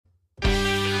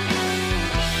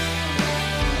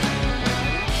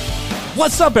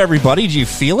What's up, everybody? Do you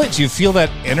feel it? Do you feel that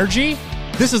energy?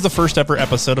 This is the first ever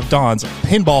episode of Don's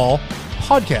Pinball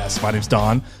Podcast. My name's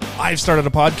Don. I've started a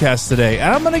podcast today,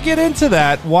 and I'm going to get into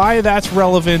that, why that's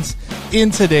relevant in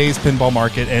today's pinball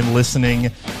market and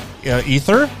listening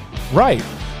ether. Right.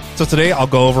 So today I'll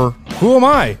go over who am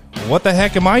I? What the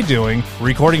heck am I doing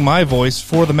recording my voice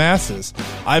for the masses?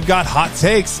 I've got hot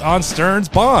takes on Stearns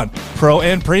Bond. Pro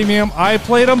and Premium, I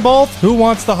played them both. Who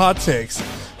wants the hot takes?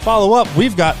 Follow up,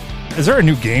 we've got... Is there a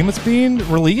new game that's being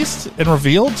released and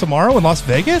revealed tomorrow in Las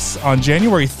Vegas on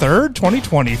January 3rd,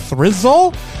 2020?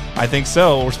 Thrizzle? I think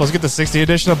so. We're supposed to get the 60th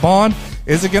edition of Bond.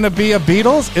 Is it going to be a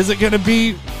Beatles? Is it going to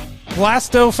be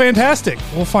Blasto Fantastic?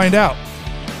 We'll find out.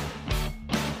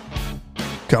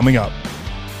 Coming up.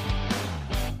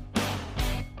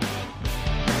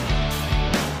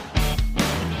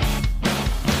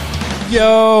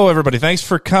 Yo, everybody, thanks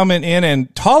for coming in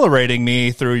and tolerating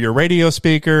me through your radio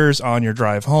speakers on your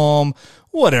drive home,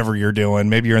 whatever you're doing.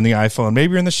 Maybe you're in the iPhone,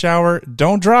 maybe you're in the shower.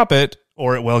 Don't drop it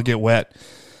or it will get wet.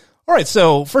 All right,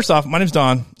 so first off, my name's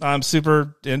Don. I'm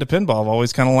super into pinball. I've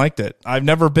always kind of liked it. I've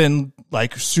never been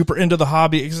like super into the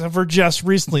hobby except for just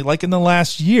recently, like in the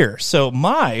last year. So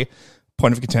my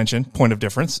point of contention, point of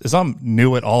difference is I'm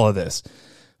new at all of this.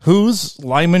 Who's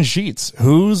Lyman Sheets?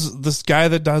 Who's this guy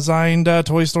that designed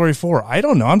Toy Story 4? I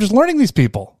don't know. I'm just learning these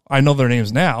people. I know their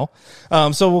names now.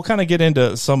 So we'll kind of get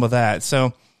into some of that.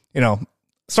 So,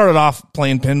 started off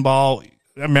playing pinball,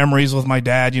 memories with my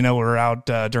dad. We were out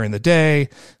during the day.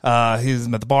 He's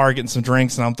at the bar getting some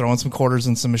drinks, and I'm throwing some quarters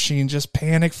in some machine, just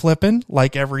panic flipping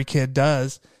like every kid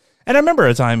does. And I remember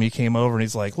a time he came over and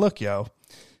he's like, look, yo,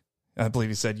 I believe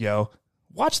he said, yo,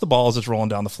 watch the ball as it's rolling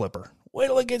down the flipper. Wait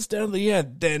till it gets down to the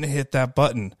end, then hit that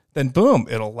button. Then boom,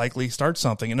 it'll likely start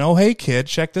something. And oh, hey kid,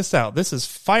 check this out. This is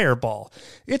Fireball.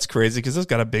 It's crazy because it's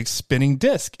got a big spinning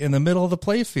disc in the middle of the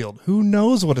play field. Who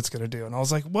knows what it's going to do? And I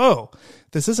was like, whoa,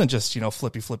 this isn't just,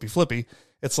 flippy, flippy, flippy.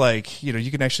 It's like, you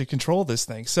can actually control this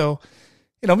thing. So,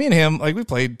 me and him, like we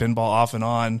played pinball off and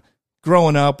on.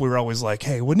 Growing up, we were always like,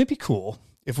 hey, wouldn't it be cool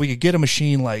if we could get a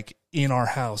machine like in our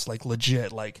house, like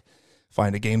legit, like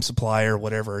find a game supply or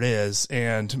whatever it is,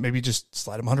 and maybe just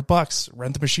slide them $100,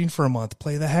 rent the machine for a month,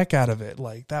 play the heck out of it.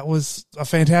 Like that was a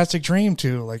fantastic dream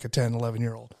to like a 10,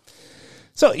 11-year-old.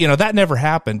 So, that never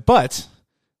happened, but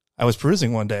I was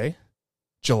perusing one day,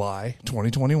 July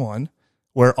 2021,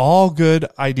 where all good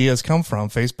ideas come from,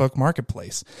 Facebook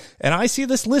Marketplace. And I see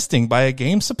this listing by a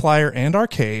game supplier and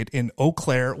arcade in Eau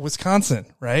Claire, Wisconsin,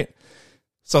 right?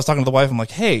 So I was talking to the wife. I'm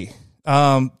like, hey,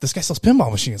 this guy sells pinball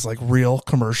machines, like real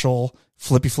commercial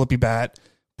flippy bat,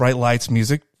 bright lights,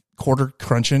 music, quarter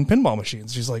crunching pinball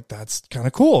machines. She's like, that's kind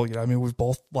of cool. We've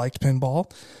both liked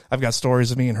pinball. I've got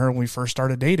stories of me and her when we first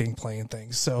started dating playing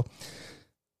things. So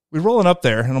we're rolling up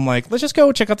there and I'm like, let's just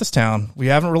go check out this town. We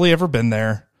haven't really ever been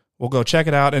there. We'll go check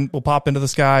it out and we'll pop into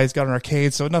this guy. He's got an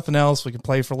arcade. So nothing else. We can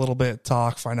play for a little bit,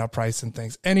 talk, find out price and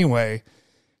things. Anyway,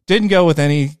 didn't go with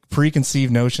any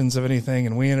preconceived notions of anything.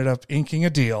 And we ended up inking a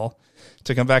deal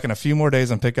to come back in a few more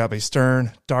days and pick up a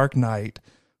Stern Dark Knight,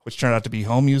 which turned out to be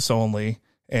home use only.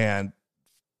 And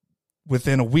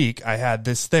within a week, I had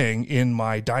this thing in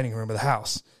my dining room of the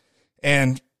house.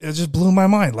 And it just blew my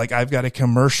mind. Like, I've got a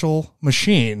commercial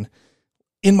machine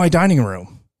in my dining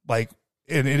room. Like,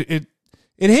 it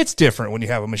hits different when you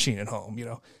have a machine at home,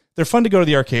 They're fun to go to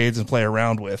the arcades and play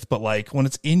around with, but, like, when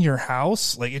it's in your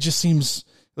house, like, it just seems...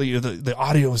 The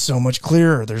audio is so much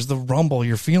clearer. There's the rumble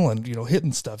you're feeling,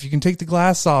 hitting stuff. You can take the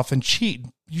glass off and cheat,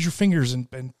 use your fingers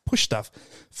and push stuff.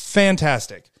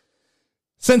 Fantastic.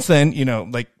 Since then,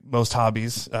 like most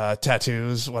hobbies,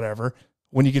 tattoos, whatever,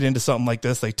 when you get into something like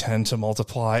this, they tend to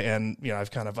multiply. And,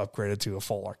 I've kind of upgraded to a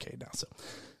full arcade now. So,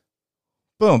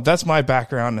 boom, that's my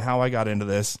background and how I got into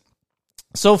this.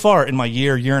 So far in my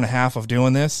year and a half of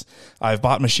doing this, I've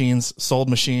bought machines, sold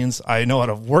machines. I know how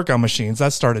to work on machines.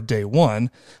 That started day one.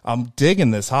 I'm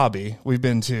digging this hobby. We've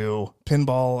been to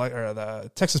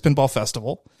the Texas Pinball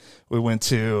Festival. We went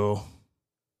to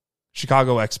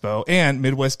Chicago Expo and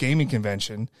Midwest Gaming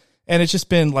Convention. And it's just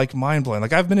been like mind blowing.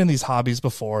 Like I've been in these hobbies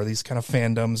before, these kind of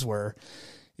fandoms where,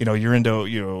 you're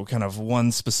into, kind of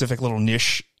one specific little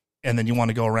niche and then you want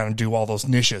to go around and do all those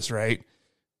niches, right?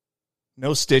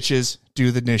 No stitches,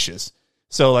 do the niches.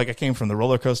 So like I came from the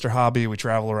roller coaster hobby. We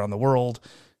travel around the world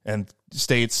and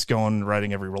states, going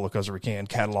riding every roller coaster we can,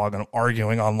 cataloging,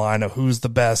 arguing online of who's the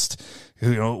best,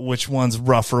 which one's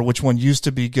rougher, which one used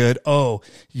to be good. Oh,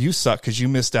 you suck because you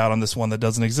missed out on this one that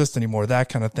doesn't exist anymore, that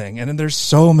kind of thing. And then there's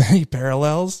so many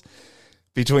parallels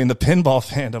between the pinball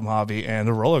fandom hobby and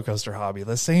the roller coaster hobby.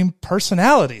 The same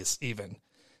personalities, even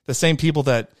the same people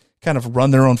that kind of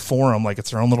run their own forum like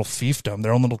it's their own little fiefdom,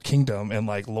 their own little kingdom, and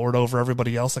like lord over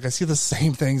everybody else. Like I see the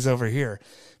same things over here.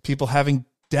 People having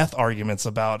death arguments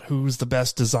about who's the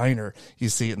best designer. You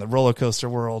see it in the roller coaster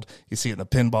world. You see it in the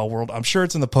pinball world. I'm sure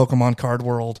it's in the Pokemon card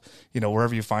world,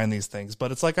 wherever you find these things.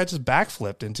 But it's like I just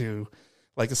backflipped into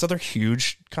like this other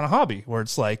huge kind of hobby where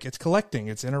it's like it's collecting,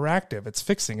 it's interactive, it's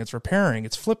fixing, it's repairing,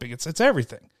 it's flipping, it's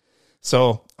everything.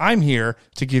 So I'm here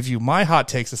to give you my hot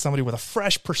takes as somebody with a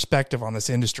fresh perspective on this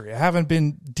industry. I haven't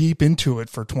been deep into it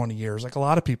for 20 years like a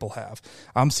lot of people have.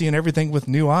 I'm seeing everything with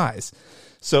new eyes.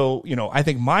 So, I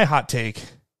think my hot take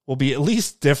will be at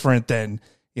least different than,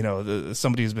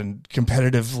 somebody who's been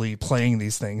competitively playing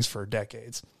these things for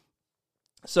decades.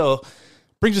 So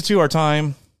brings us to our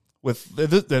time with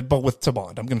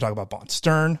Bond. I'm going to talk about Bond.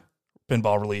 Stern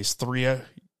Pinball released 3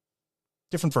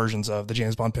 different versions of the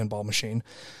James Bond pinball machine.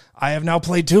 I have now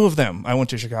played 2 of them. I went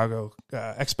to Chicago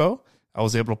Expo. I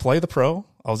was able to play the Pro.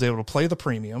 I was able to play the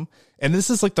Premium. And this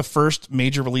is like the first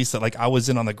major release that like I was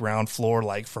in on the ground floor,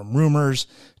 like from rumors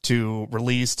to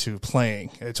release to playing.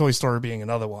 Toy Story being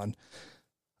another one.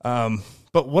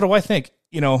 But what do I think?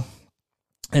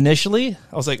 Initially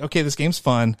I was like, okay, this game's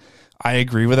fun. I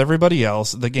agree with everybody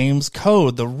else. The game's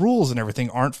code, the rules and everything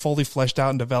aren't fully fleshed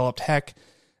out and developed. Heck,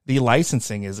 the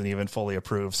licensing isn't even fully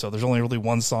approved. So there's only really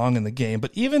one song in the game.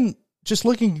 But even just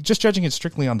judging it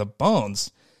strictly on the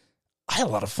bones, I had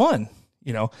a lot of fun.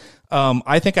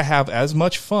 I think I have as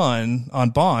much fun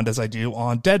on Bond as I do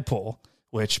on Deadpool,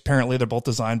 which apparently they're both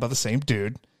designed by the same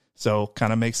dude. So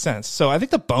kind of makes sense. So I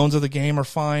think the bones of the game are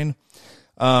fine.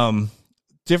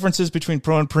 Differences between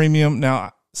Pro and Premium.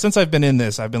 Now, since I've been in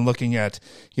this, I've been looking at,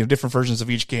 different versions of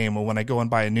each game. And when I go and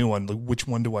buy a new one, like, which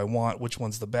one do I want? Which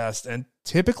one's the best? And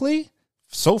typically,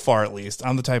 so far at least,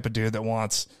 I'm the type of dude that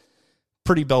wants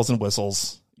pretty bells and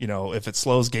whistles. If it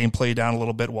slows gameplay down a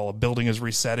little bit while a building is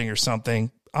resetting or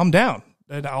something, I'm down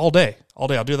all day. I'll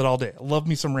do that all day. I love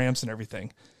me some ramps and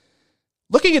everything.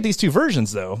 Looking at these 2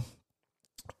 versions, though,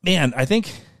 man, I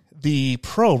think the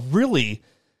Pro really,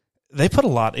 they put a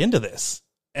lot into this.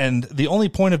 And the only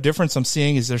point of difference I'm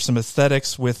seeing is there's some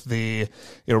aesthetics with the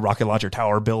rocket launcher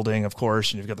tower building, of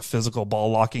course, and you've got the physical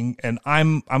ball locking. And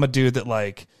I'm a dude that,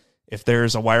 like, if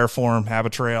there's a wireform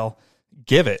Habitrail,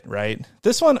 give it, right?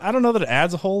 This one, I don't know that it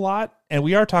adds a whole lot. And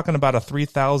we are talking about a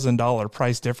 $3,000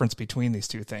 price difference between these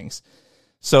 2 things.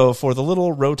 So for the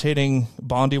little rotating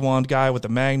Bondy wand guy with the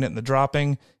magnet and the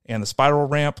dropping and the spiral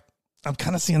ramp, I'm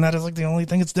kind of seeing that as like the only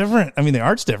thing that's different. I mean, the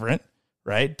art's different,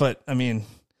 right? But I mean,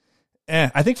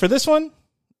 I think for this one,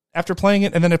 after playing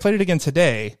it, and then I played it again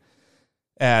today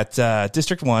at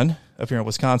District 1 up here in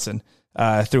Wisconsin,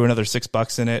 threw another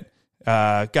 $6 in it.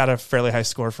 Got a fairly high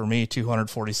score for me,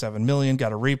 247 million,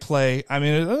 got a replay. I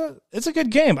mean, it's a good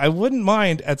game. I wouldn't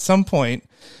mind at some point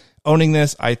owning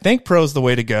this. I think Pro's the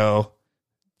way to go.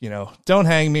 Don't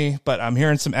hang me, but I'm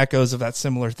hearing some echoes of that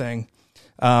similar thing.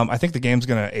 I think the game's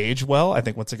going to age well. I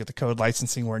think once I get the code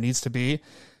licensing where it needs to be,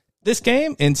 this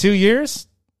game in 2 years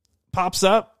pops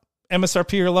up,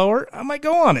 MSRP or lower, I might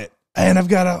go on it. And I've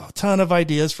got a ton of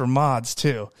ideas for mods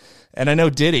too. And I know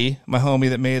Diddy, my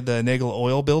homie that made the Nagel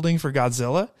oil building for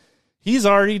Godzilla, he's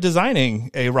already designing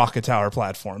a rocket tower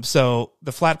platform. So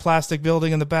the flat plastic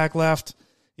building in the back left,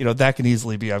 that can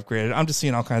easily be upgraded. I'm just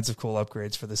seeing all kinds of cool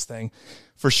upgrades for this thing.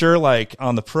 For sure, like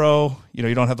on the Pro,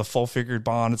 you don't have the full figured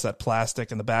Bond. It's that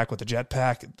plastic in the back with the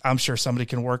jetpack. I'm sure somebody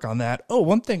can work on that. Oh,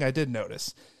 one thing I did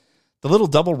notice. The little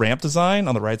double ramp design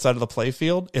on the right side of the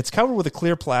playfield, it's covered with a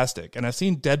clear plastic. And I've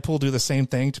seen Deadpool do the same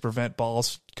thing to prevent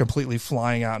balls completely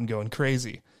flying out and going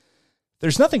crazy.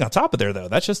 There's nothing on top of there, though.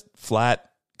 That's just flat,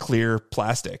 clear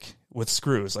plastic with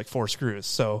screws, like 4 screws.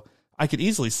 So I could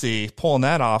easily see pulling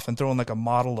that off and throwing like a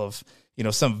model of,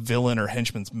 some villain or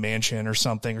henchman's mansion or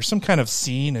something, or some kind of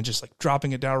scene, and just like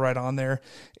dropping it down right on there.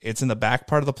 It's in the back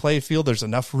part of the playfield. There's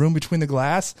enough room between the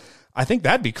glass. I think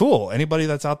that'd be cool. Anybody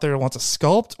that's out there wants to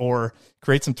sculpt or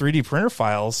create some 3D printer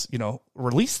files,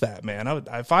 release that, man.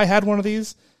 If I had one of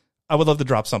these, I would love to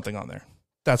drop something on there.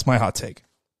 That's my hot take.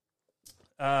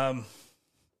 Yeah,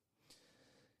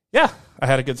 I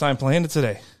had a good time playing it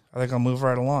today. I think I'll move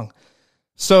right along.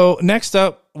 So next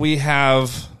up, we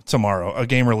have tomorrow, a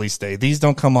game release day. These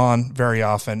don't come on very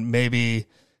often. Maybe,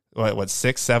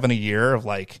 6, 7 a year of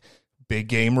like big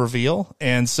game reveal.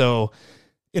 And so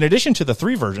in addition to the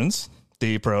 3 versions,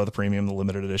 the Pro, the Premium, the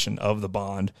limited edition of the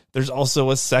Bond, there's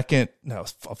also a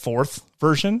 4th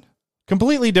version,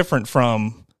 completely different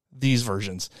from these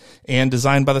versions, and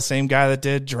designed by the same guy that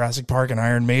did Jurassic Park and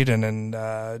Iron Maiden and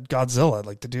Godzilla.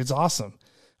 Like, the dude's awesome.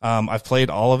 I've played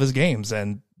all of his games,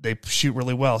 and they shoot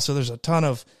really well. So there's a ton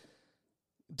of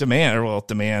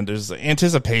demand. There's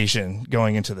anticipation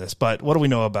going into this, but what do we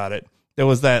know about it? There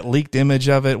was that leaked image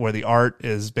of it where the art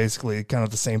is basically kind of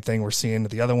the same thing we're seeing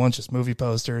with the other ones, just movie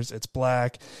posters. It's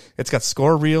black. It's got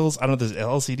score reels. I don't know, there's an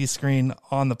LCD screen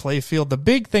on the play field. The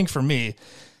big thing for me,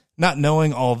 not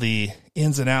knowing all the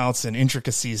ins and outs and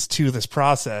intricacies to this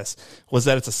process, was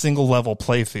that it's a single level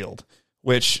play field,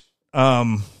 which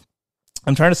I'm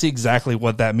trying to see exactly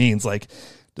what that means. Like,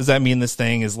 does that mean this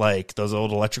thing is like those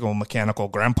old electrical and mechanical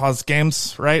grandpa's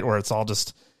games, right? Where it's all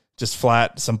just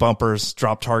flat, some bumpers,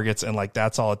 drop targets, and like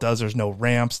that's all it does. There's no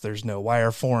ramps, there's no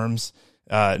wire forms,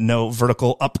 no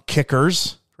vertical up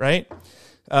kickers, right?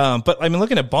 But I mean,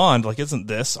 looking at Bond, like, isn't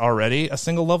this already a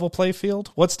single level play field?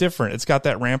 What's different? It's got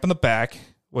that ramp in the back,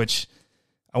 which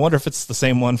I wonder if it's the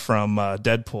same one from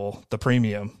Deadpool, the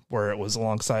premium, where it was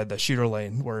alongside the shooter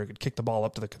lane where it could kick the ball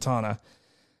up to the katana.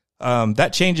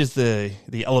 That changes the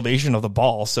elevation of the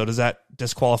ball. So does that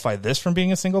disqualify this from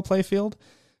being a single play field?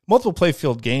 Multiple play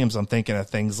field games, I'm thinking of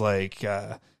things like,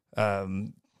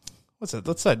 what's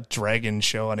that dragon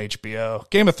show on HBO?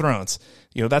 Game of Thrones.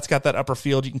 You know, that's got that upper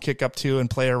field you can kick up to and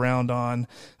play around on.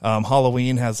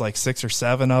 Halloween has like 6 or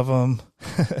 7 of them.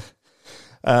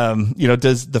 You know,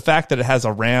 does the fact that it has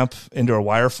a ramp into a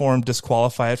wire form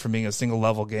disqualify it from being a single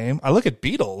level game? I look at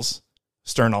Beatles,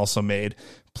 Stern also made,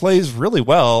 plays really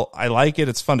well. I like it.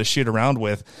 It's fun to shoot around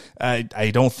with.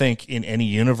 I don't think in any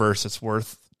universe it's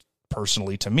worth,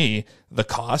 personally to me, the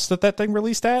cost that thing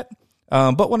released at.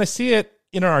 But when I see it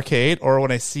in an arcade or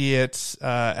when I see it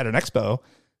at an expo,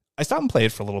 I stop and play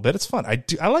it for a little bit. It's fun.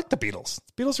 I like the Beatles.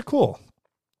 The Beatles are cool.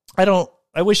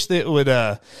 I wish that it would,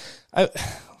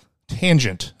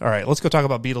 tangent. All right, let's go talk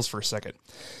about Beatles for a second.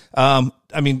 I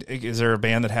mean, is there a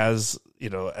band that has, you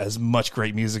know, as much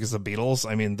great music as the Beatles?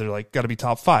 I mean, they're like got to be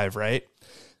top 5, right?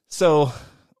 So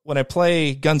when I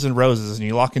play Guns N' Roses and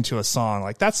you lock into a song,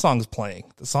 like that song's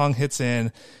playing, the song hits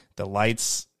in, the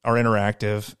lights are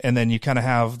interactive, and then you kind of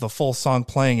have the full song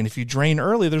playing. And if you drain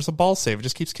early, there's a ball save. It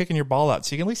just keeps kicking your ball out.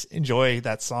 So you can at least enjoy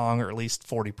that song, or at least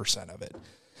 40% of it.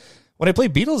 When I play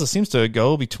Beatles, it seems to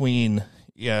go between,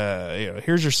 you know,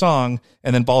 here's your song,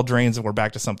 and then ball drains and we're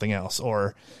back to something else.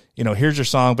 Or, you know, here's your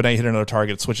song, but now you hit another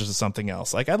target, it switches to something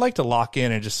else. Like, I'd like to lock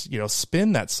in and just, you know,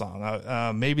 spin that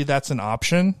song. Maybe that's an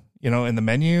option, you know, in the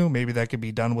menu. Maybe that could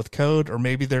be done with code, or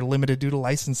maybe they're limited due to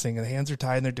licensing and the hands are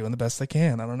tied and they're doing the best they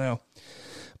can. I don't know.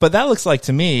 But that looks like,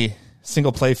 to me,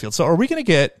 single play field. So are we going to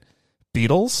get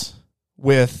Beatles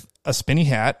with a spinny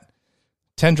hat,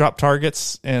 10 drop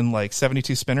targets, and like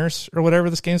 72 spinners or whatever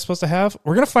this game's supposed to have?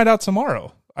 We're going to find out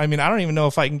tomorrow. I mean, I don't even know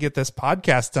if I can get this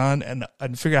podcast done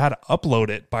and figure out how to upload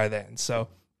it by then. So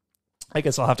I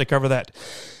guess I'll have to cover that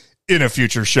in a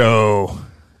future show.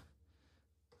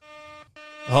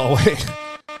 Oh, wait.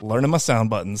 Learning my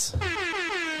sound buttons.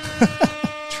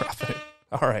 Dropping it.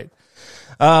 All right.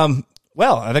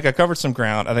 Well, I think I covered some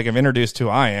ground. I think I've introduced who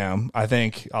I am. I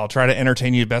think I'll try to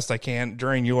entertain you best I can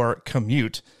during your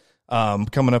commute.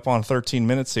 Coming up on 13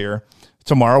 minutes here.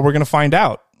 Tomorrow we're going to find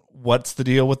out what's the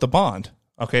deal with the Bond.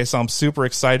 Okay, so I'm super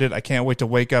excited. I can't wait to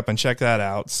wake up and check that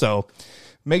out. So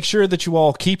make sure that you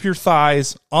all keep your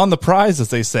thighs on the prize, as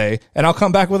they say, and I'll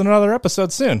come back with another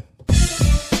episode soon.